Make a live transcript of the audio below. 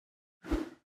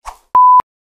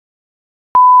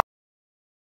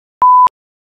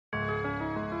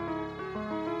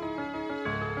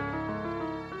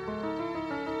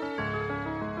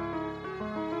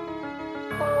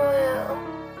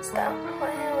Stop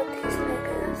playing with these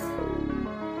niggas.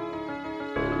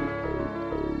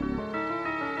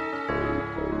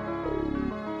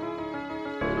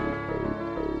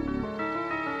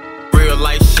 Real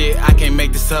life shit, I can't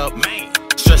make this up, man.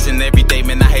 Stressing every day,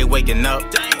 man, I hate waking up.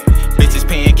 Damn. Bitches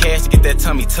paying cash to get that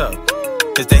tummy tucked.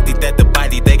 Cause they think that the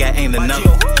body they got ain't enough.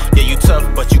 Yeah, you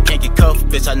tough, but you can't get cuffed.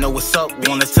 Bitch, I know what's up.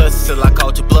 Wanna touch till I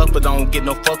called your bluff, but I don't get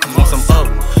no fuck. Cause once I'm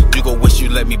up, you gon' wish you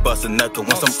let me bust a nut. Cause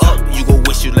once I'm up, you gon'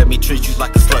 wish you let me treat you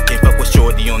like a slut. Can't fuck with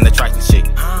shorty on the tracking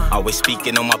shit. Always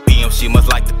speaking on my PM, she must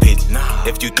like the pitch.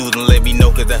 If you do, then let me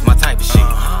know, cause that's my type of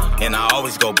shit. And I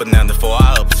always go bananas before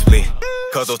I up a split.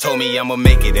 Cuzzo told me I'ma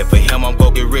make it, and for him I'm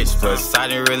gon' get rich. Plus, I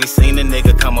didn't really seen the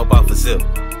nigga come up off a zip.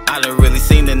 I done really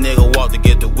seen the nigga walk to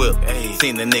get the whip.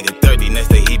 Seen the nigga 30, next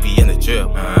day he be in the drip.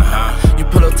 You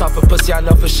pull up top of pussy, I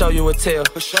know for sure you would tell.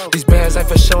 These bands ain't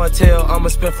for show and tell, I'ma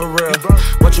spend for real.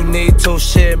 What you need to,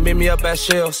 shit, meet me up at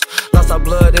Shields. Lost our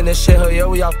blood in this shit, hell yeah,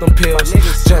 we off them pills.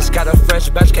 Just got a fresh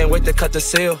batch, can't wait to cut the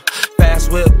seal. Fast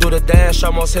whip through the dash,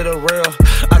 almost hit a rail.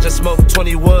 I just smoked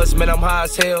 20 woods, man, I'm high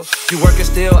as hell. You working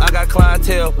still, I got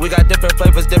clientele. We got different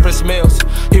flavors, different smells.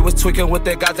 He was tweaking with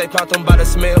that guys, they found them by the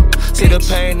smell. See the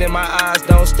pain in my eyes,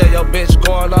 don't stay your bitch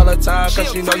going all the time,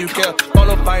 cause she know you care. All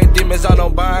them fighting demons, I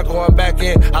don't mind going back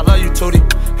in. I love you, Tootie,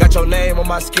 got your name on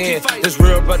my skin. This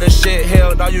real brother shit,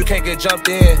 hell no, you can't get jumped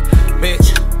in,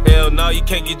 bitch. Hell no, you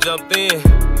can't get jumped in.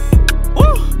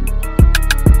 Woo!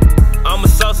 I'm a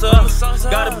salsa,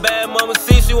 got a bad mama,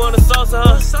 see she wanna salsa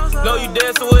her. Know you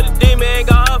dancing with a demon, ain't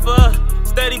got her for her.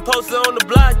 Steady posted on the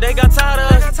block, they got tired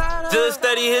of us. Just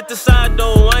steady hit the side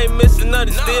door, I ain't missing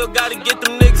nothing. Still gotta get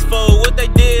them niggas for what they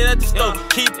did at the store.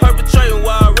 Keep perpetrating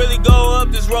while I really go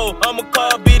up this road. I'ma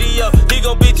call BD up, he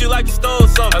gon' beat you like you stole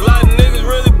something. A lot of niggas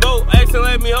really broke, asking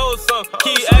let me hold something.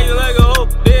 Keep acting like a hoe,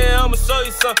 then I'ma show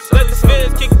you something. Let the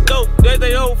feds kick the dope, that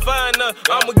they don't find nothing.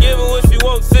 I'ma give it what she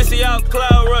want, sissy out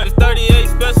cloud run. It's 38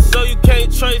 special, so you can't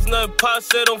trace nothing. Pop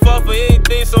said don't fall for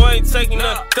anything, so I ain't taking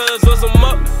nothing. Cause once I'm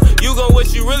up, you gon'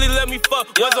 wish you really let me fuck.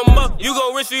 Once I'm up, you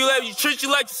gon' wish you let me treat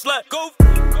you like a slut. Go.